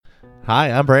Hi,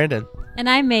 I'm Brandon, And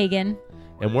I'm Megan.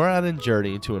 and we're on a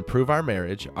journey to improve our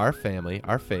marriage, our family,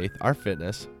 our faith, our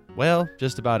fitness, well,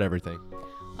 just about everything.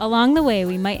 Along the way,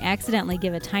 we might accidentally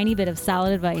give a tiny bit of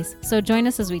solid advice, so join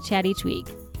us as we chat each week.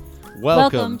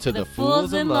 Welcome to the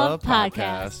Fools in Love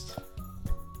podcast.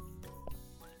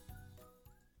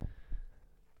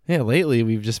 Yeah, lately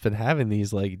we've just been having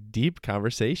these deep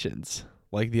conversations.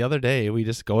 Like the other day, we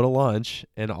just go to lunch,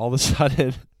 and all of a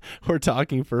sudden, we're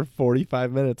talking for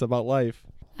 45 minutes about life.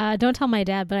 Don't tell my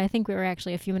dad, but I think we were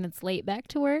actually a few minutes late back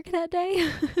to work that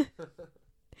day.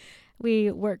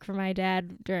 We work for my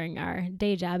dad during our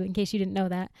day job, in case you didn't know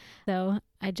that. So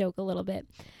I joke a little bit.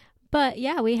 But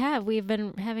yeah, we've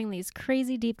been having these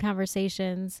crazy deep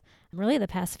conversations really the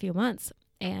past few months.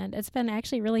 And it's been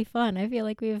actually really fun. I feel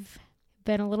like we've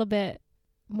been a little bit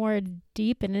more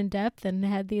deep and in depth and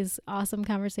had these awesome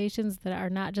conversations that are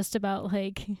not just about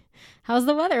how's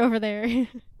the weather over there?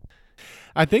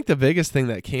 I think the biggest thing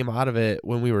that came out of it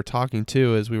when we were talking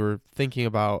too is we were thinking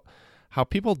about how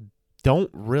people don't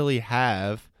really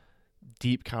have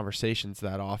deep conversations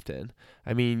that often.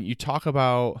 I mean, you talk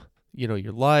about,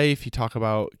 your life, you talk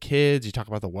about kids, you talk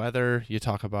about the weather, you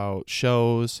talk about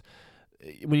shows.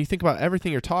 When you think about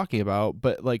everything you're talking about,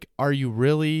 but are you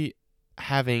really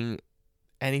having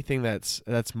anything that's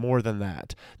more than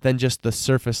that, than just the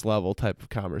surface level type of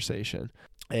conversation?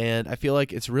 And I feel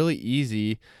like it's really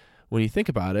easy when you think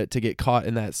about it to get caught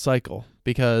in that cycle,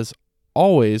 because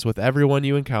always with everyone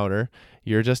you encounter,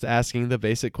 you're just asking the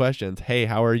basic questions. Hey,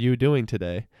 how are you doing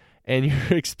today? And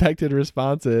your expected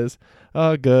response is,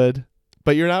 oh, good.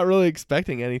 But you're not really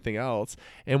expecting anything else.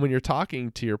 And when you're talking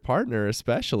to your partner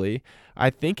especially, I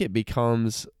think it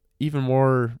becomes even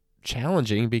more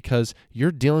challenging because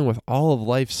you're dealing with all of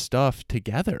life's stuff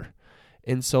together.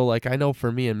 And so I know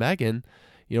for me and Megan,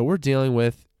 we're dealing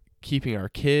with keeping our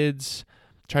kids,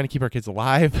 trying to keep our kids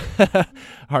alive,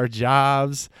 our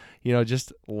jobs,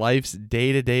 just life's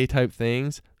day-to-day type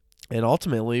things. And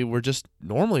ultimately, we're just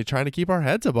normally trying to keep our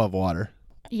heads above water.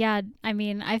 Yeah, I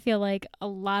mean, I feel like a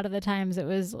lot of the times it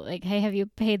was hey, have you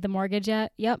paid the mortgage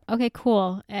yet? Yep. Okay,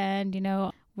 cool. And,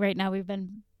 right now we've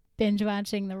been binge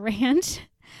watching The Ranch.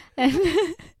 And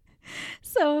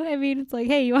so, I mean, it's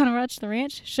hey, you want to watch The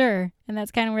Ranch? Sure. And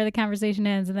that's kind of where the conversation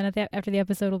ends. And then after the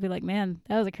episode, we'll be like, man,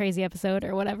 that was a crazy episode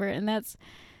or whatever. And that's,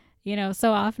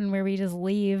 so often where we just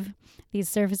leave these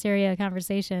surface area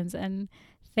conversations. And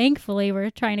thankfully,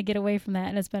 we're trying to get away from that.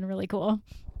 And it's been really cool.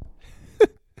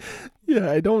 Yeah,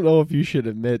 I don't know if you should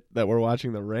admit that we're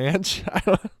watching The Ranch.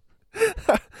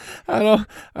 I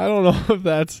don't know if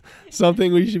that's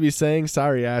something we should be saying.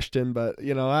 Sorry, Ashton, but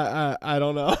I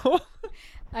don't know.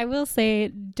 I will say,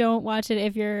 don't watch it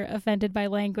if you're offended by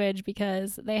language,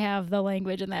 because they have the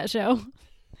language in that show.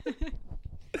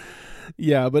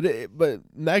 Yeah, but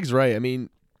Meg's right. I mean,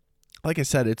 like I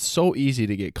said, it's so easy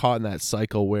to get caught in that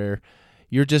cycle where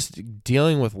you're just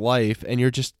dealing with life and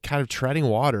you're just kind of treading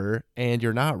water and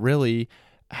you're not really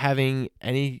having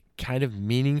any kind of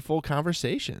meaningful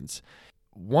conversations.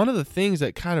 One of the things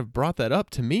that kind of brought that up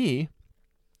to me,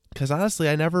 because honestly,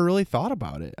 I never really thought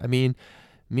about it. I mean,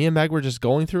 me and Meg were just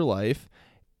going through life.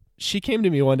 She came to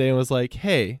me one day and was like,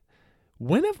 hey,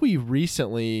 when have we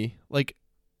recently,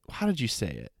 how did you say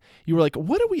it? You were like,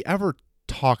 what do we ever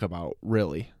talk about,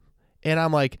 really? And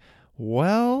I'm like,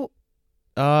 well,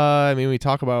 I mean, we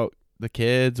talk about the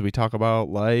kids, we talk about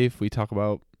life, we talk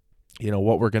about,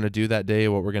 what we're going to do that day,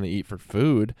 what we're going to eat for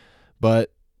food,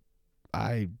 but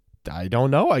I don't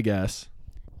know, I guess.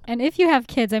 And if you have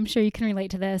kids, I'm sure you can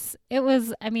relate to this.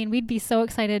 We'd be so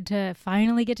excited to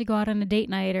finally get to go out on a date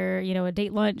night or, a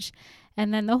date lunch.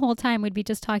 And then the whole time we'd be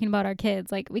just talking about our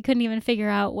kids. We couldn't even figure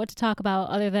out what to talk about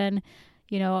other than,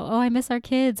 oh, I miss our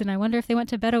kids and I wonder if they went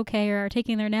to bed okay or are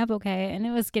taking their nap okay. And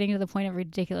it was getting to the point of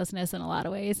ridiculousness in a lot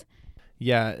of ways.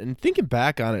 Yeah, and thinking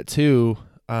back on it too,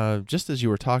 just as you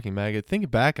were talking, Maggot, thinking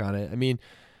back on it, I mean,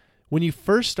 when you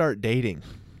first start dating,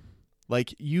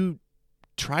 you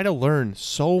try to learn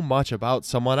so much about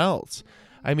someone else.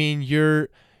 I mean,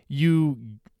 you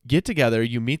get together,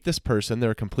 you meet this person,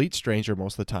 they're a complete stranger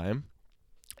most of the time,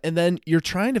 and then you're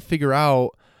trying to figure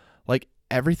out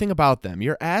everything about them.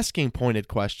 You're asking pointed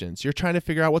questions. You're trying to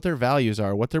figure out what their values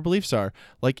are, what their beliefs are.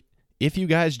 If you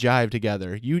guys jive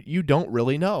together, you don't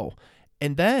really know.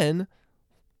 And then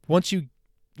once you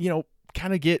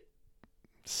kind of get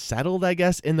settled, I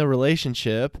guess, in the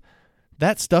relationship,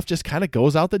 that stuff just kind of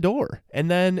goes out the door.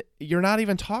 And then you're not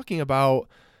even talking about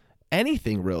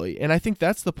anything really. And I think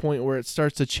that's the point where it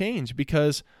starts to change,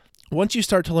 because once you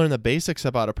start to learn the basics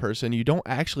about a person, you don't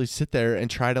actually sit there and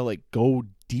try to go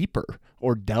deeper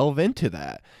or delve into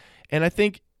that. And I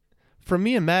think for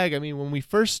me and Meg, I mean, when we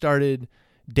first started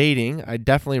dating, I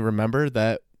definitely remember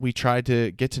that we tried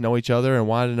to get to know each other and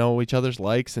wanted to know each other's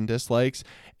likes and dislikes,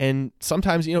 and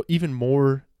sometimes, even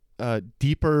more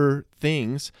deeper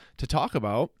things to talk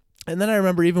about. And then I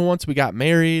remember even once we got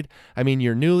married, I mean,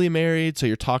 you're newly married, so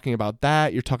you're talking about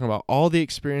that. You're talking about all the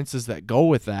experiences that go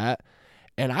with that.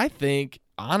 And I think,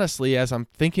 honestly, as I'm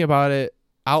thinking about it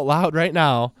out loud right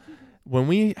now, when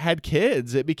we had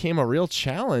kids, it became a real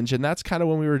challenge. And that's kind of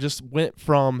when we went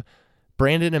from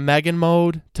Brandon and Megan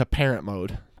mode to parent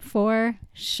mode. For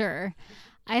sure.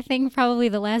 I think probably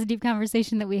the last deep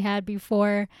conversation that we had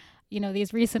before,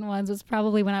 these recent ones was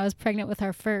probably when I was pregnant with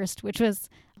our first, which was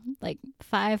like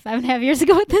 5.5 years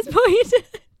ago at this point.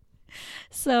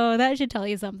 So that should tell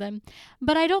you something.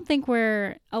 But I don't think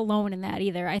we're alone in that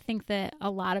either. I think that a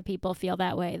lot of people feel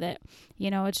that way, that,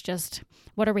 it's just,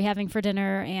 what are we having for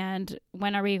dinner? And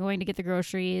when are we going to get the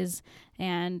groceries?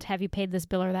 And have you paid this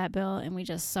bill or that bill? And we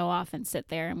just so often sit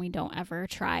there and we don't ever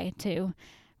try to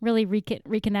really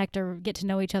reconnect or get to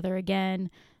know each other again,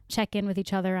 check in with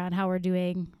each other on how we're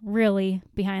doing, really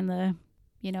behind the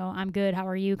I'm good, how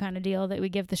are you kind of deal that we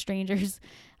give the strangers.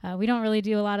 We don't really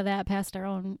do a lot of that past our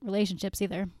own relationships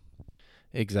either.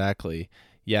 Exactly.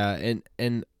 Yeah.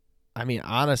 And I mean,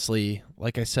 honestly,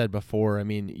 like I said before, I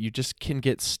mean, you just can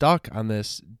get stuck on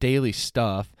this daily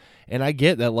stuff. And I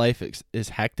get that life is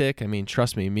hectic. I mean,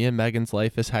 trust me and Megan's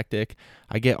life is hectic.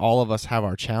 I get all of us have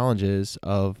our challenges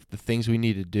of the things we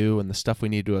need to do and the stuff we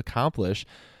need to accomplish.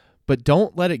 But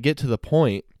don't let it get to the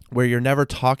point where you're never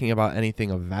talking about anything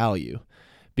of value.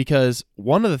 Because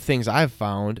one of the things I've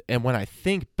found, and when I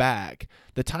think back,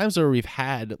 the times where we've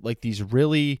had like these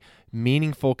really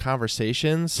meaningful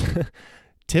conversations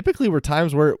typically were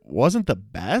times where it wasn't the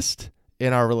best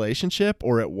in our relationship,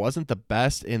 or it wasn't the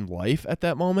best in life at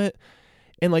that moment.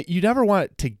 And like, you never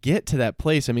want to get to that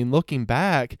place. I mean, looking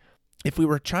back, if we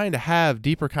were trying to have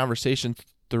deeper conversations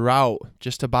throughout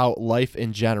just about life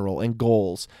in general and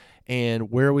goals and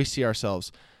where we see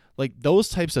ourselves, like those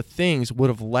types of things would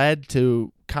have led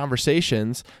to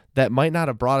conversations that might not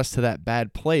have brought us to that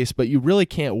bad place, but you really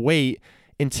can't wait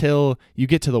until you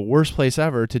get to the worst place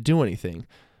ever to do anything.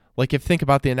 Like, if think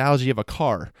about the analogy of a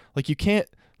car, like you can't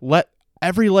let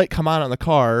every light come on the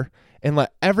car and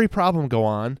let every problem go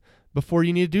on before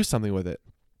you need to do something with it.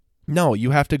 No,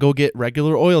 you have to go get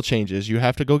regular oil changes. You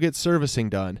have to go get servicing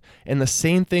done. And the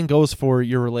same thing goes for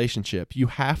your relationship. You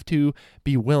have to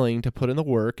be willing to put in the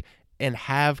work and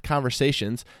have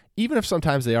conversations, even if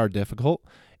sometimes they are difficult,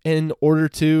 in order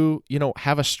to,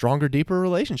 have a stronger, deeper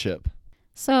relationship.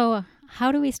 So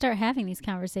how do we start having these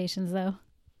conversations, though?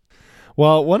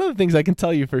 Well, one of the things I can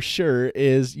tell you for sure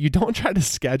is you don't try to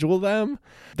schedule them.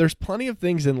 There's plenty of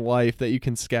things in life that you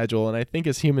can schedule. And I think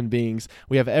as human beings,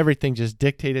 we have everything just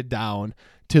dictated down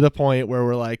to the point where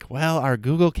we're like, well, our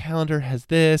Google Calendar has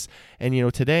this, and,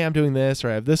 today I'm doing this,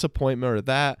 or I have this appointment or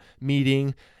that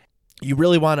meeting. You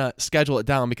really want to schedule it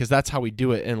down because that's how we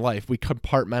do it in life. We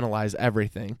compartmentalize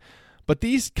everything. But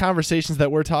these conversations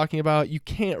that we're talking about, you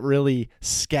can't really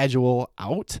schedule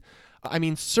out. I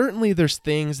mean, certainly there's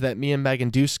things that me and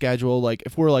Megan do schedule. Like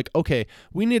if we're like, okay,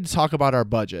 we need to talk about our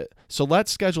budget. So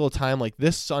let's schedule a time like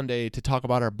this Sunday to talk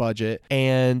about our budget.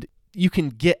 And you can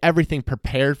get everything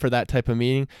prepared for that type of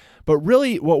meeting. But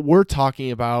really what we're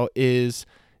talking about is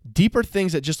deeper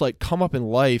things that just like come up in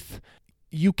life.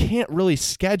 You can't really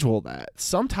schedule that.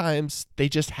 Sometimes they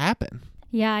just happen.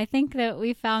 Yeah, I think that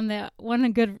we found that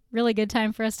really good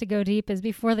time for us to go deep is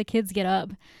before the kids get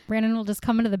up. Brandon will just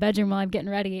come into the bedroom while I'm getting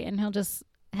ready, and he'll just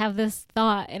have this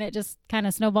thought, and it just kind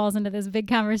of snowballs into this big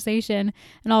conversation.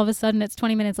 And all of a sudden it's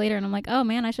 20 minutes later and I'm like, oh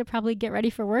man, I should probably get ready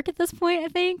for work at this point, I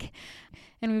think.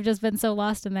 And we've just been so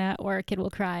lost in that, or a kid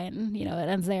will cry and, it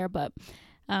ends there. But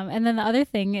and then the other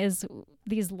thing is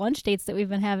these lunch dates that we've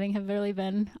been having have really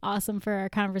been awesome for our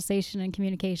conversation and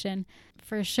communication.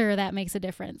 For sure, that makes a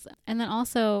difference. And then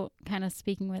also kind of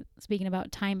speaking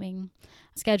about timing,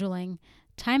 scheduling.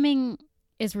 Timing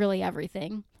is really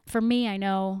everything. For me, I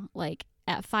know like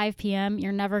at 5 p.m.,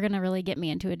 you're never going to really get me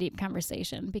into a deep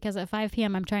conversation because at 5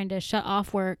 p.m., I'm trying to shut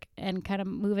off work and kind of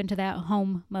move into that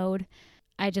home mode.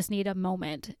 I just need a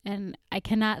moment, and I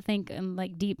cannot think in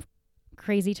like deep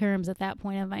crazy terms at that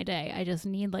point of my day. I just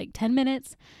need like 10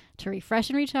 minutes to refresh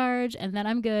and recharge, and then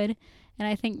I'm good. And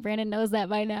I think Brandon knows that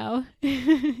by now.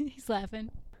 He's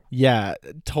laughing. Yeah,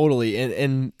 totally.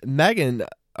 And Megan,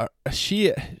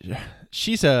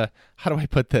 she's a, how do I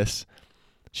put this?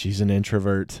 She's an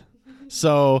introvert.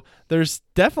 So there's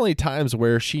definitely times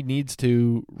where she needs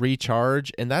to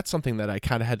recharge, and that's something that I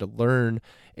kind of had to learn,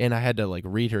 and I had to like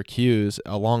read her cues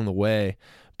along the way.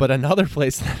 But another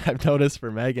place that I've noticed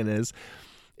for Megan is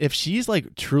if she's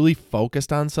like truly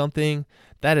focused on something,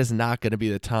 that is not going to be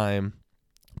the time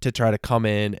to try to come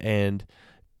in and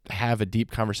have a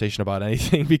deep conversation about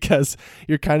anything, because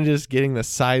you're kind of just getting the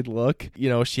side look.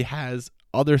 She has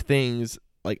other things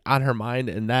like on her mind,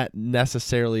 and that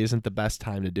necessarily isn't the best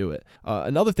time to do it.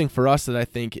 Another thing for us that I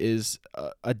think is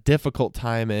a difficult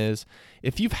time is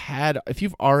if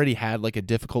you've already had like a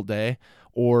difficult day,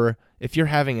 or if you're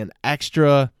having an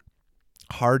extra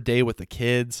hard day with the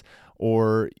kids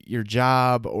or your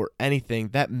job or anything,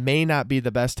 that may not be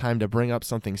the best time to bring up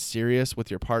something serious with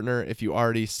your partner if you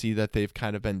already see that they've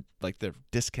kind of been like they're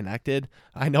disconnected.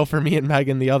 I know for me and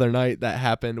Megan the other night that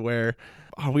happened where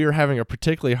we were having a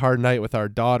particularly hard night with our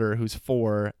daughter who's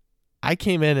 4. I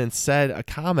came in and said a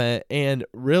comment, and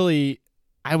really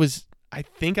I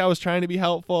think I was trying to be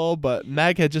helpful, but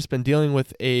Meg had just been dealing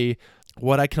with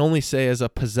what I can only say is a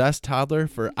possessed toddler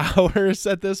for hours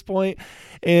at this point,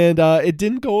 and it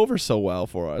didn't go over so well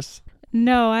for us.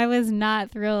 No, I was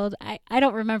not thrilled. I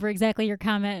don't remember exactly your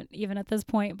comment even at this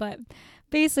point, but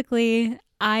basically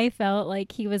I felt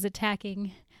like he was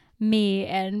attacking me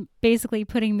and basically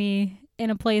putting me in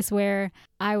a place where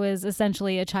I was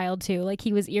essentially a child too. Like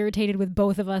he was irritated with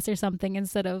both of us or something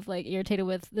instead of like irritated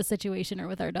with the situation or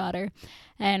with our daughter.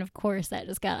 And of course that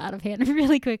just got out of hand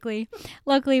really quickly.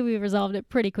 Luckily we resolved it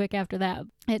pretty quick after that.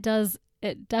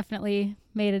 It definitely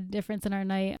made a difference in our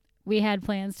night. We had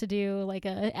plans to do like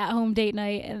a at-home date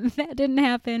night, and that didn't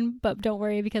happen, but don't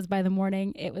worry because by the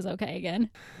morning it was okay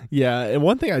again. Yeah, and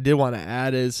one thing I did want to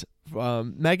add is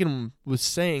Megan was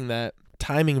saying that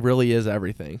timing really is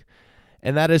everything.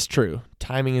 And that is true.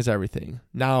 Timing is everything.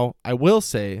 Now, I will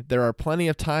say there are plenty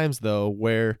of times, though,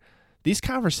 where these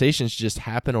conversations just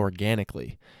happen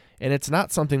organically. And it's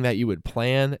not something that you would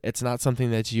plan. It's not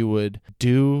something that you would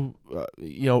do,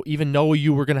 even know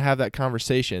you were going to have that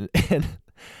conversation.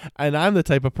 And I'm the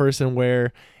type of person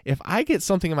where if I get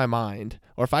something in my mind,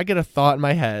 or if I get a thought in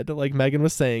my head, like Megan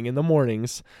was saying in the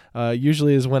mornings,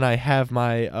 usually is when I have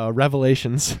my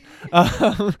revelations,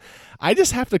 I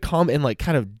just have to come and like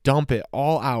kind of dump it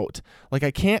all out. Like I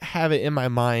can't have it in my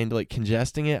mind, like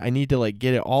congesting it. I need to like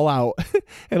get it all out.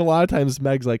 And a lot of times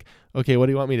Meg's like, okay, what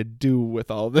do you want me to do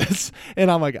with all this? And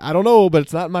I'm like, I don't know, but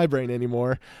it's not in my brain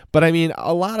anymore. But I mean,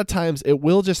 a lot of times it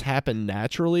will just happen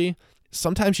naturally.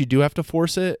 Sometimes you do have to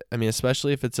force it. I mean,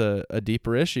 especially if it's a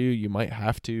deeper issue, you might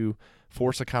have to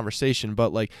force a conversation,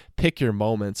 but like pick your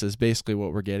moments is basically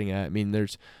what we're getting at. I mean,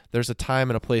 there's a time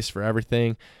and a place for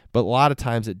everything, but a lot of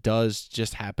times it does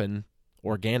just happen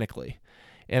organically.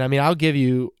 And I mean, I'll give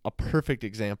you a perfect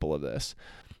example of this.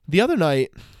 The other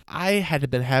night, I had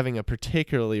been having a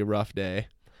particularly rough day.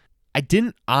 I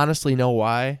didn't honestly know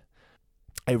why.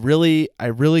 I really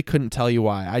couldn't tell you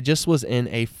why. I just was in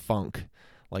a funk.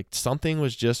 Like something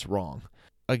was just wrong.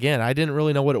 Again, I didn't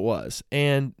really know what it was.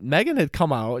 And Megan had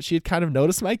come out. She had kind of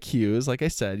noticed my cues. Like I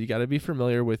said, you got to be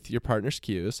familiar with your partner's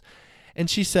cues. And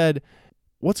she said,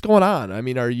 "What's going on? I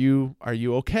mean, are you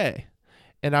okay?"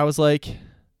 And I was like,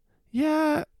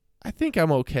 "Yeah, I think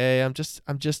I'm okay. I'm just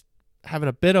having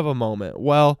a bit of a moment."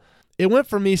 Well, it went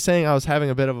from me saying I was having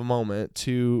a bit of a moment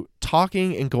to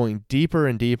talking and going deeper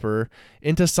and deeper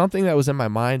into something that was in my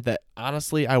mind that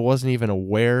honestly I wasn't even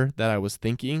aware that I was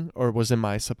thinking or was in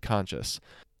my subconscious.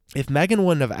 If Megan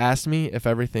wouldn't have asked me if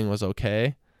everything was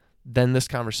okay, then this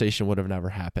conversation would have never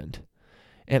happened.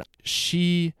 And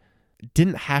she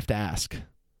didn't have to ask.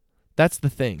 That's the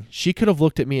thing. She could have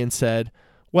looked at me and said,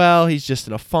 "Well, he's just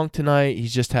in a funk tonight.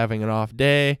 He's just having an off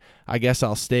day. I guess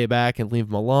I'll stay back and leave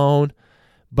him alone."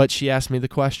 But she asked me the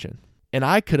question. And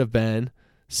I could have been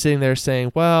sitting there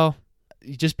saying, well,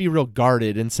 just be real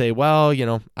guarded and say, well,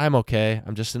 I'm okay.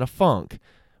 I'm just in a funk.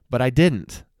 But I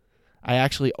didn't. I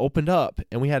actually opened up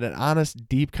and we had an honest,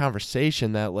 deep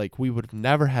conversation that like we would have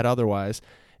never had otherwise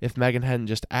if Megan hadn't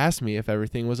just asked me if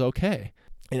everything was okay.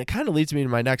 And it kind of leads me to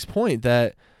my next point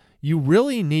that you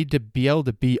really need to be able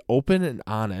to be open and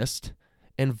honest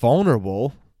and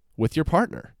vulnerable with your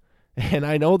partner. And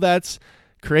I know that's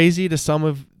crazy to some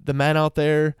of the men out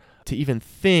there to even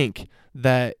think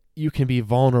that you can be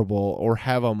vulnerable or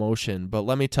have emotion, but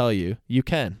let me tell you, you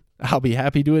can. I'll be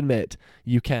happy to admit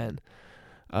you can.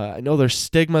 I know there's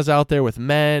stigmas out there with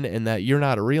men and that you're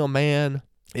not a real man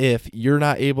if you're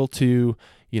not able to,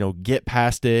 get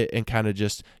past it and kind of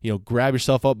just, grab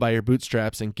yourself up by your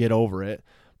bootstraps and get over it.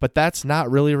 But that's not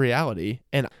really reality.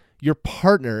 And your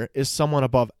partner is someone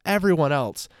above everyone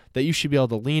else that you should be able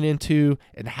to lean into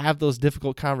and have those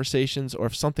difficult conversations. Or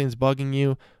if something's bugging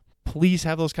you, please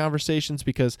have those conversations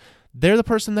because they're the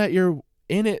person that you're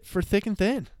in it for thick and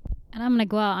thin. And I'm going to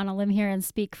go out on a limb here and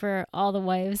speak for all the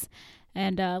wives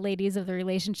and ladies of the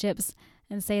relationships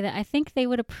and say that I think they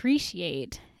would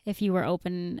appreciate if you were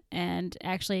open and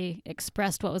actually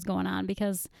expressed what was going on,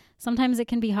 because sometimes it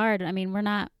can be hard. I mean, we're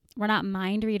not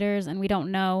mind readers and we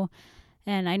don't know.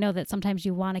 And I know that sometimes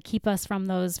you want to keep us from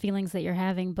those feelings that you're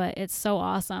having, but it's so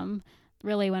awesome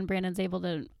really when Brandon's able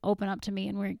to open up to me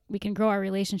and we can grow our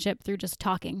relationship through just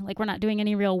talking. Like, we're not doing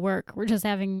any real work. We're just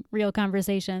having real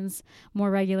conversations more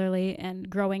regularly and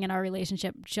growing in our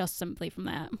relationship just simply from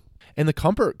that. And the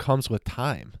comfort comes with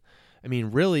time. I mean,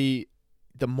 really,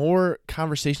 the more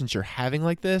conversations you're having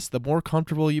like this, the more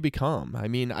comfortable you become. I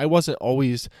mean, I wasn't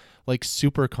always like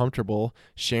super comfortable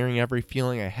sharing every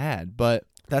feeling I had, but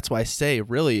that's why I say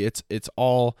really it's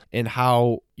all in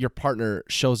how your partner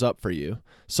shows up for you.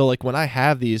 So like when I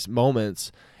have these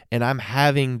moments and I'm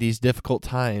having these difficult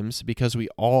times, because we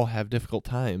all have difficult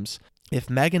times, if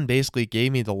Megan basically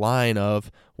gave me the line of,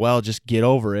 well, just get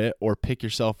over it or pick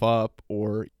yourself up,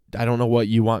 or I don't know what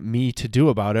you want me to do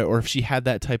about it, or if she had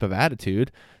that type of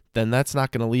attitude, then that's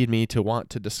not going to lead me to want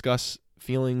to discuss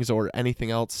feelings or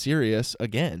anything else serious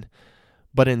again.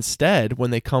 But instead,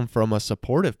 when they come from a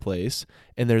supportive place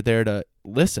and they're there to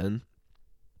listen,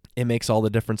 it makes all the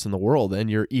difference in the world, and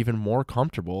you're even more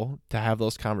comfortable to have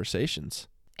those conversations.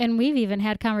 And we've even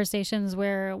had conversations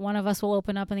where one of us will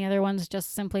open up and the other one's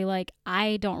just simply like,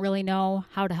 I don't really know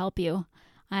how to help you.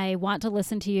 I want to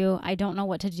listen to you. I don't know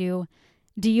what to do.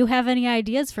 Do you have any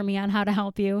ideas for me on how to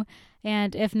help you?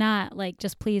 And if not, like,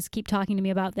 just please keep talking to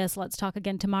me about this. Let's talk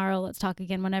again tomorrow. Let's talk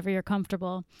again whenever you're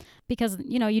comfortable. Because,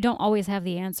 you know, you don't always have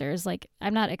the answers. Like,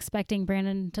 I'm not expecting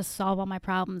Brandon to solve all my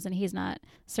problems, and he's not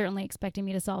certainly expecting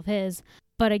me to solve his.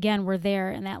 But again, we're there,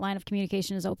 and that line of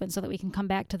communication is open so that we can come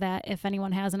back to that if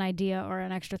anyone has an idea or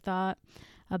an extra thought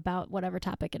about whatever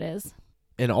topic it is.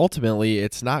 And ultimately,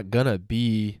 it's not going to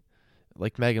be,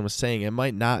 like Megan was saying, it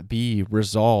might not be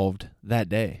resolved that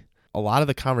day. A lot of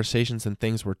the conversations and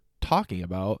things we're talking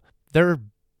about, there are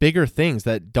bigger things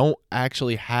that don't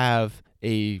actually have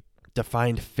a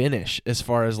defined finish as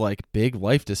far as like big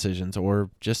life decisions or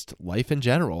just life in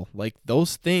general. Like,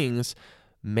 those things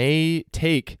may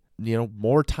take, you know,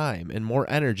 more time and more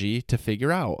energy to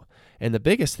figure out. And the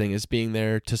biggest thing is being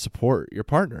there to support your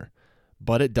partner.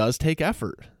 But it does take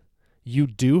effort. You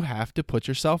do have to put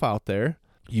yourself out there.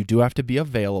 You do have to be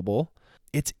available.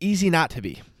 It's easy not to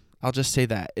be. I'll just say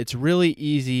that. It's really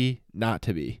easy not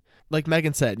to be. Like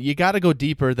Megan said, you got to go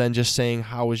deeper than just saying,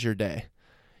 how was your day?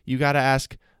 You got to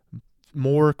ask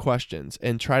more questions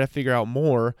and try to figure out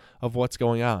more of what's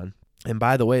going on. And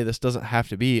by the way, this doesn't have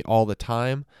to be all the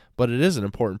time, but it is an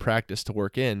important practice to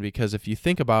work in, because if you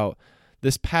think about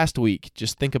this past week,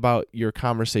 just think about your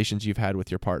conversations you've had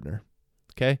with your partner.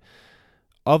 Okay?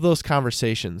 Of those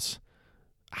conversations,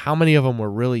 how many of them were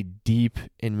really deep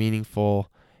and meaningful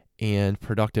and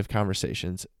productive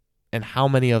conversations? And how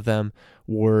many of them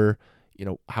were, you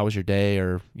know, how was your day?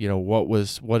 Or, you know,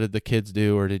 what did the kids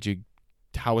do? Or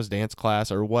how was dance class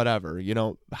or whatever? You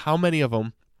know, how many of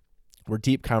them were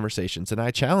deep conversations? And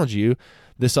I challenge you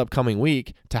this upcoming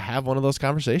week to have one of those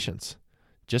conversations.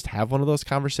 Just have one of those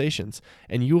conversations.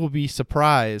 And you will be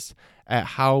surprised at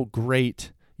how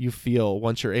great you feel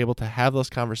once you're able to have those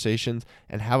conversations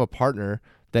and have a partner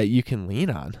that you can lean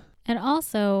on. And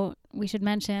also, we should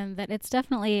mention that it's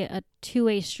definitely a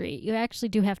two-way street. You actually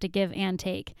do have to give and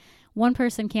take. One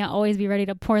person can't always be ready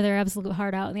to pour their absolute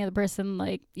heart out, and the other person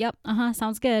like, yep,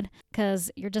 sounds good,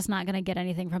 because you're just not going to get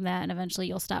anything from that, and eventually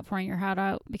you'll stop pouring your heart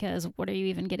out, because what are you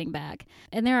even getting back?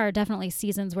 And there are definitely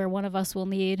seasons where one of us will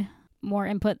need more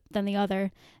input than the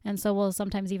other, and so we'll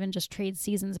sometimes even just trade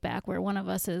seasons back where one of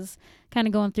us is kind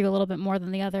of going through a little bit more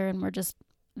than the other, and we're just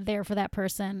there for that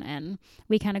person, and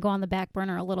we kind of go on the back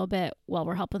burner a little bit while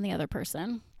we're helping the other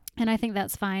person. And I think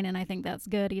that's fine, and I think that's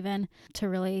good, even to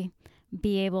really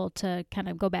be able to kind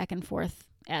of go back and forth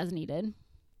as needed.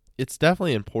 It's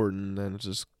definitely important, and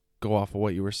just go off of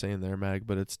what you were saying there, Meg,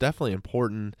 but it's definitely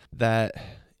important that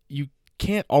you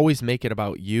can't always make it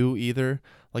about you either.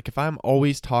 Like, if I'm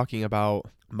always talking about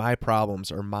my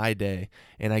problems or my day,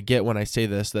 and I get when I say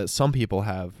this that some people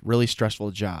have really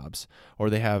stressful jobs or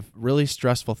they have really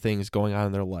stressful things going on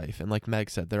in their life, and like Meg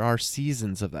said, there are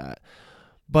seasons of that,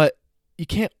 but you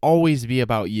can't always be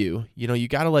about you. You know, you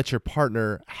got to let your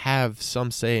partner have some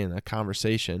say in a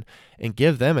conversation and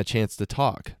give them a chance to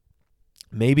talk.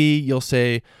 Maybe you'll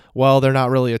say, well, they're not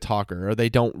really a talker, or they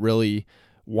don't really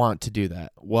want to do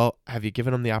that. Well, have you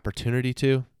given them the opportunity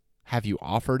to? Have you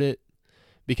offered it?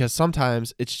 Because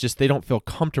sometimes it's just they don't feel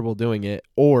comfortable doing it,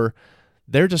 or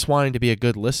they're just wanting to be a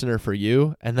good listener for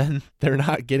you, and then they're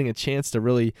not getting a chance to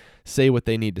really say what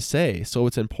they need to say. So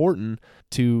it's important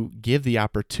to give the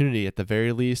opportunity at the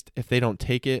very least. If they don't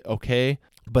take it, okay,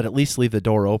 but at least leave the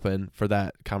door open for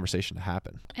that conversation to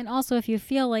happen. And also, if you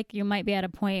feel like you might be at a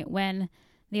point when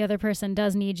the other person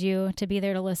does need you to be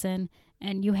there to listen,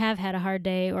 and you have had a hard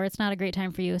day or it's not a great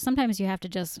time for you, sometimes you have to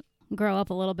just grow up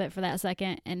a little bit for that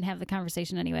second and have the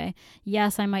conversation anyway.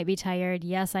 Yes, I might be tired.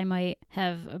 Yes, I might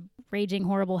have a raging,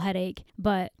 horrible headache,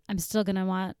 but I'm still going to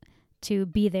want to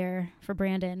be there for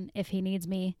Brandon if he needs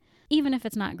me, even if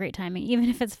it's not great timing, even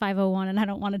if it's 5:01 and I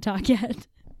don't want to talk yet.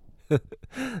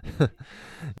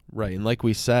 Right. And like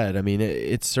we said, I mean,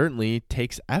 it certainly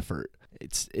takes effort.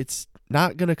 It's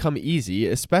not going to come easy,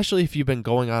 especially if you've been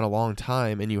going on a long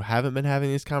time and you haven't been having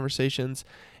these conversations.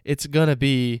 It's going to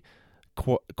be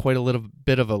quite a little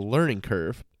bit of a learning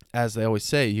curve. As they always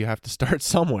say, you have to start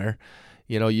somewhere.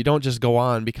 You don't just go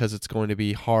on because it's going to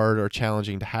be hard or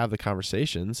challenging to have the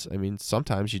conversations. I mean,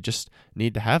 sometimes you just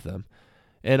need to have them.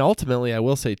 And ultimately, I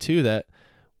will say too that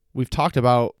we've talked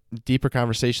about deeper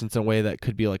conversations in a way that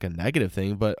could be like a negative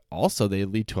thing, but also they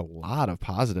lead to a lot of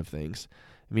positive things.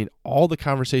 I mean, all the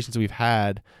conversations we've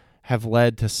had have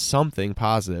led to something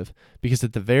positive, because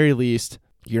at the very least,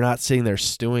 you're not sitting there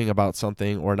stewing about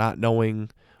something or not knowing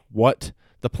what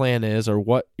the plan is or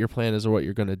what your plan is or what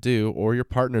you're going to do or your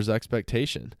partner's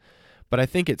expectation. But I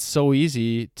think it's so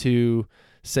easy to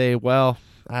say, well,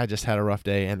 I just had a rough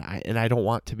day and I don't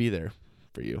want to be there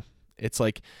for you. It's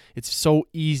like, it's so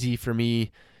easy for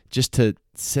me just to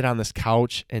sit on this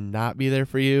couch and not be there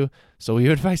for you. So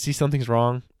even if I see something's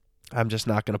wrong, I'm just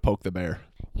not going to poke the bear.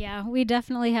 Yeah, we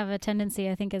definitely have a tendency,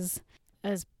 I think, as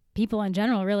people in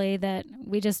general, really, that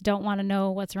we just don't want to know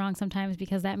what's wrong sometimes,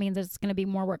 because that means it's going to be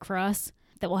more work for us,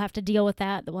 that we'll have to deal with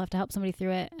that we'll have to help somebody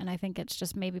through it. And I think it's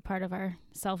just maybe part of our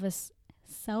selfishness.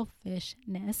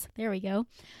 There we go.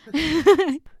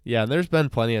 Yeah, and there's been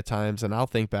plenty of times, and I'll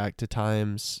think back to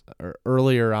times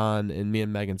earlier on in me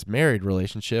and Megan's married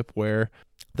relationship where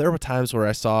there were times where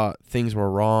I saw things were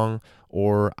wrong,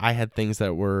 or I had things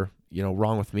that were,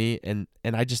 wrong with me, and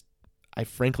I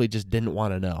frankly just didn't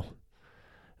want to know.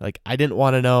 Like, I didn't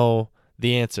want to know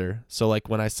the answer. So like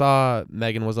when I saw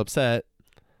Megan was upset,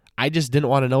 I just didn't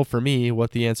want to know for me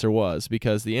what the answer was,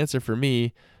 because the answer for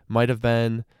me might have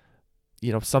been,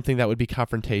 something that would be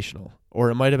confrontational, or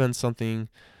it might have been something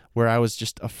where I was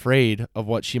just afraid of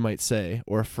what she might say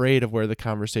or afraid of where the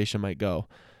conversation might go.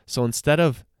 So instead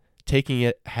of taking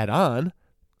it head on,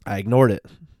 I ignored it,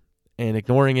 and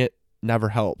ignoring it never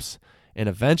helps. And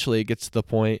eventually it gets to the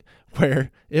point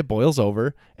where it boils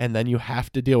over, and then you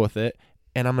have to deal with it.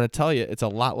 And I'm going to tell you, it's a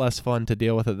lot less fun to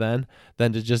deal with it then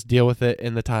than to just deal with it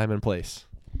in the time and place.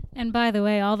 And by the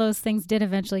way, all those things did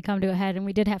eventually come to a head, and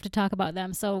we did have to talk about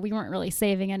them. So we weren't really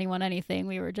saving anyone anything.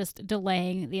 We were just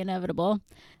delaying the inevitable.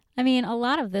 I mean, a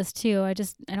lot of this too, I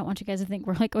don't want you guys to think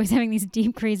we're like always having these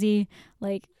deep, crazy,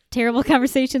 like terrible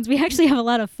conversations. We actually have a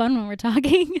lot of fun when we're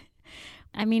talking.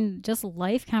 I mean, just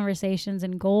life conversations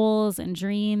and goals and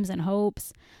dreams and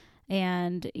hopes.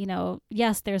 And,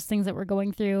 yes, there's things that we're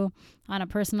going through on a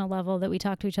personal level that we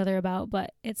talk to each other about,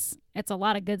 but it's a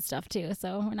lot of good stuff too.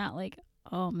 So we're not like,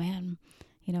 oh man,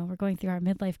 we're going through our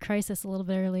midlife crisis a little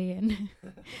bit early and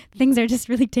things are just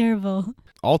really terrible.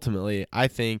 Ultimately, I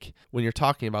think when you're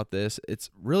talking about this, it's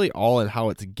really all in how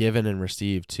it's given and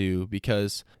received too,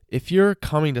 because if you're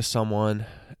coming to someone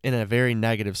in a very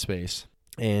negative space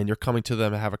and you're coming to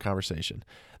them to have a conversation,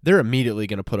 they're immediately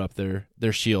going to put up their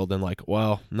shield and like,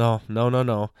 well, no.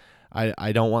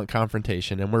 I don't want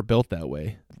confrontation, and we're built that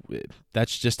way.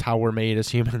 That's just how we're made as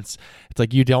humans. It's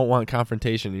like you don't want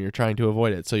confrontation and you're trying to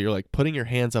avoid it. So you're like putting your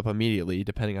hands up immediately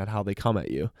depending on how they come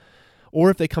at you. Or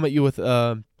if they come at you with,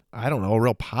 a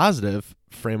real positive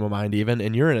frame of mind even,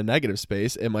 and you're in a negative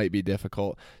space, it might be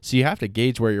difficult. So you have to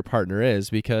gauge where your partner is,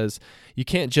 because you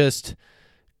can't just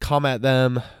come at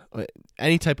them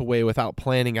any type of way without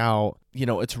planning out.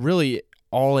 It's really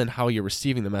all in how you're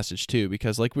receiving the message too,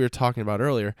 because like we were talking about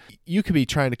earlier, you could be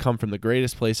trying to come from the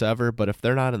greatest place ever, but if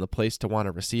they're not in the place to want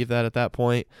to receive that at that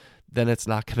point, then it's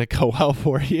not going to go well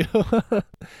for you.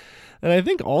 And I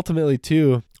think ultimately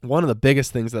too, one of the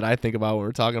biggest things that I think about when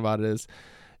we're talking about it is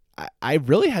I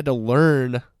really had to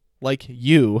learn, like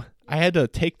you, I had to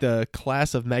take the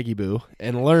class of Maggie Boo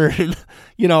and learn,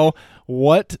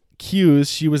 what cues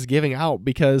she was giving out,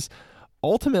 because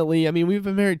ultimately, I mean, we've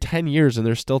been married 10 years and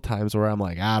there's still times where I'm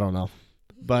like, I don't know.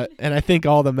 And I think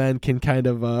all the men can kind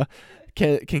of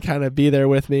can kind of be there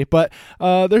with me. But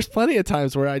there's plenty of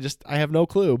times where I have no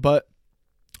clue. But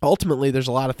ultimately, there's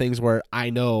a lot of things where I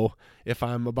know if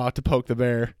I'm about to poke the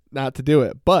bear not to do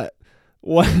it. But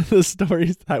one of the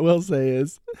stories I will say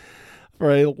is,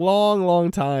 for a long, long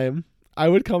time, I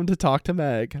would come to talk to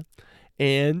Meg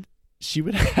and she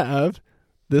would have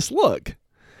this look.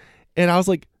 And I was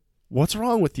like, what's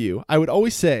wrong with you? I would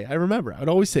always say,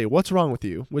 what's wrong with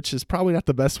you? Which is probably not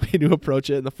the best way to approach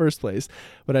it in the first place.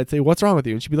 But I'd say, what's wrong with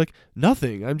you? And she'd be like,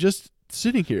 nothing. I'm just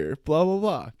sitting here, blah, blah,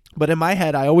 blah. But in my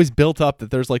head, I always built up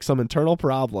that there's like some internal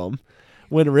problem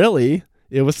when really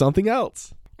it was something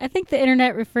else. I think the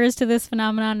internet refers to this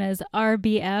phenomenon as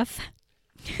RBF.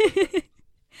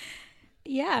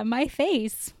 Yeah, my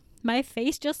face. My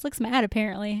face just looks mad,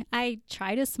 apparently. I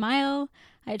try to smile.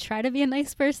 I try to be a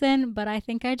nice person, but I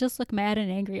think I just look mad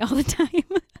and angry all the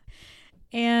time.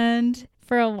 And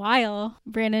for a while,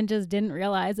 Brandon just didn't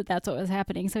realize that that's what was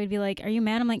happening. So he'd be like, are you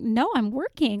mad? I'm like, no, I'm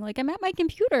working. Like, I'm at my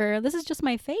computer. This is just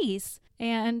my face.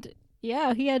 And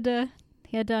yeah, he had to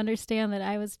understand that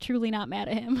I was truly not mad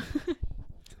at him.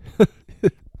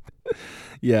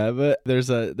 Yeah, but there's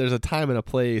a time and a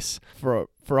place for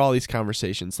all these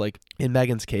conversations. Like in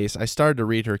Megan's case, I started to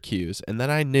read her cues, and then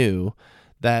I knew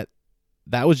that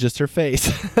was just her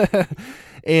face.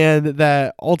 And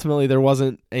that ultimately there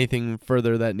wasn't anything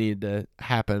further that needed to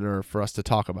happen or for us to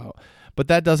talk about. But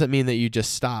that doesn't mean that you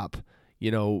just stop,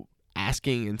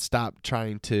 asking and stop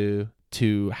trying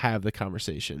to have the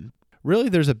conversation. Really,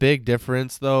 there's a big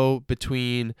difference, though,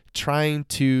 between trying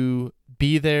to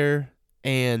be there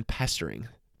and pestering.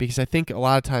 Because I think a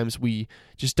lot of times we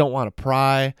just don't want to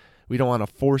pry. We don't want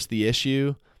to force the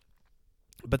issue.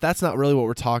 But that's not really what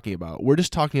we're talking about. We're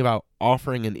just talking about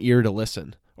offering an ear to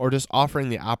listen, or just offering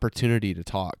the opportunity to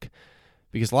talk.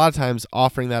 Because a lot of times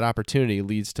offering that opportunity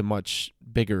leads to much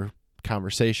bigger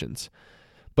conversations.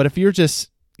 But if you're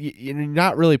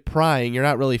not really prying, you're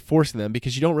not really forcing them,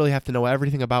 because you don't really have to know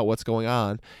everything about what's going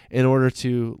on in order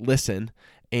to listen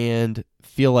and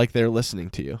feel like they're listening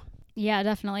to you. Yeah,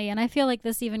 definitely. And I feel like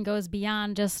this even goes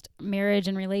beyond just marriage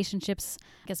and relationships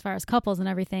as far as couples and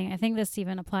everything. I think this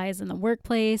even applies in the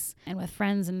workplace and with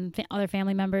friends and other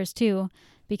family members too,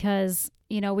 because,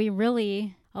 we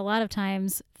really a lot of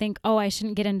times think, oh, I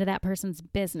shouldn't get into that person's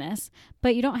business.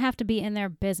 But you don't have to be in their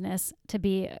business to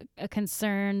be a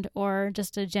concerned or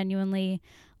just a genuinely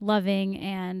loving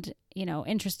and,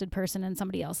 interested person in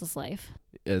somebody else's life.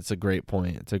 It's a great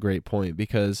point.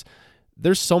 Because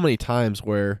there's so many times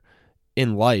where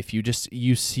in life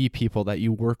you see people that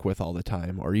you work with all the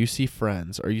time, or you see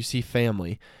friends, or you see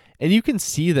family, and you can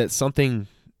see that something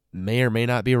may or may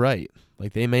not be right.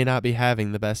 Like they may not be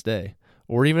having the best day,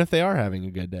 or even if they are having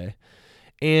a good day.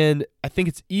 And I think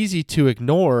it's easy to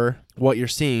ignore what you're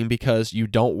seeing because you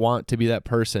don't want to be that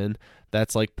person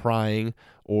that's like prying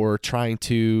or trying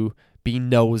to be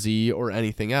nosy or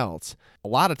anything else. A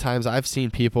lot of times I've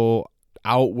seen people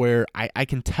out where I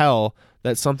can tell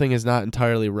that something is not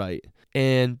entirely right.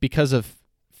 And because of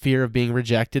fear of being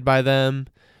rejected by them,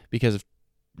 because of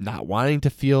not wanting to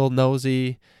feel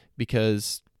nosy,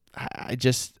 because I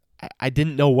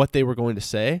didn't know what they were going to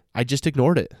say, I just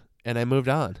ignored it and I moved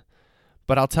on.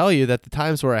 But I'll tell you that the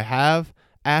times where I have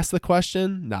asked the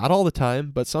question, not all the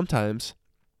time, but sometimes,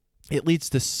 it leads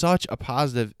to such a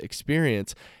positive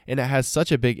experience, and it has such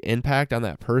a big impact on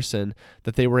that person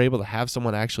that they were able to have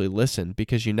someone actually listen,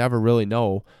 because you never really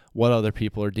know what other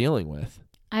people are dealing with.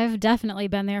 I've definitely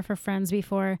been there for friends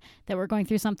before that were going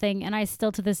through something, and I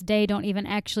still to this day don't even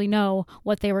actually know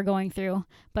what they were going through.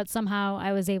 But somehow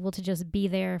I was able to just be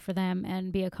there for them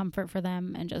and be a comfort for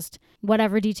them, and just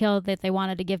whatever detail that they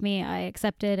wanted to give me, I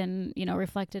accepted and,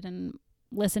 reflected and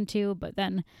listened to. But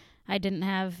then I didn't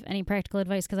have any practical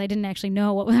advice because I didn't actually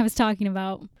know what I was talking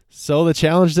about. So the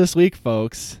challenge this week,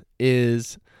 folks,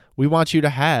 is we want you to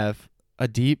have a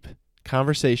deep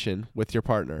conversation with your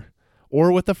partner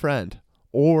or with a friend,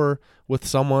 or with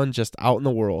someone just out in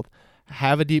the world.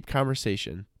 Have a deep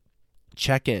conversation.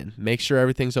 Check in. Make sure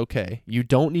everything's okay. You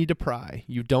don't need to pry.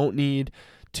 You don't need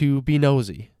to be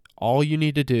nosy. All you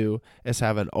need to do is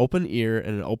have an open ear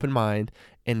and an open mind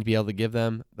and be able to give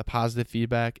them the positive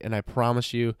feedback. And I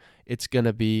promise you, it's going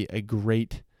to be a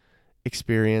great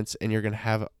experience, and you're going to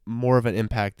have more of an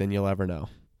impact than you'll ever know.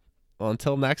 Well,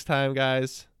 until next time,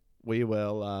 guys, we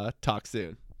will talk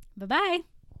soon. Bye-bye.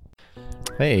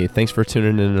 Hey, thanks for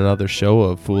tuning in another show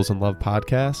of Fools in Love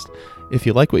podcast. If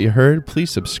you like what you heard,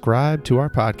 please subscribe to our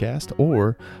podcast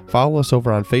or follow us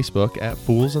over on Facebook at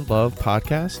Fools in Love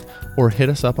Podcast, or hit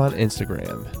us up on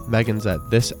Instagram. Megan's at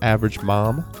This Average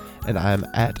Mom, and I'm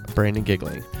at Brandon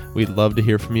Giggling. We'd love to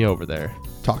hear from you over there.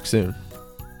 Talk soon.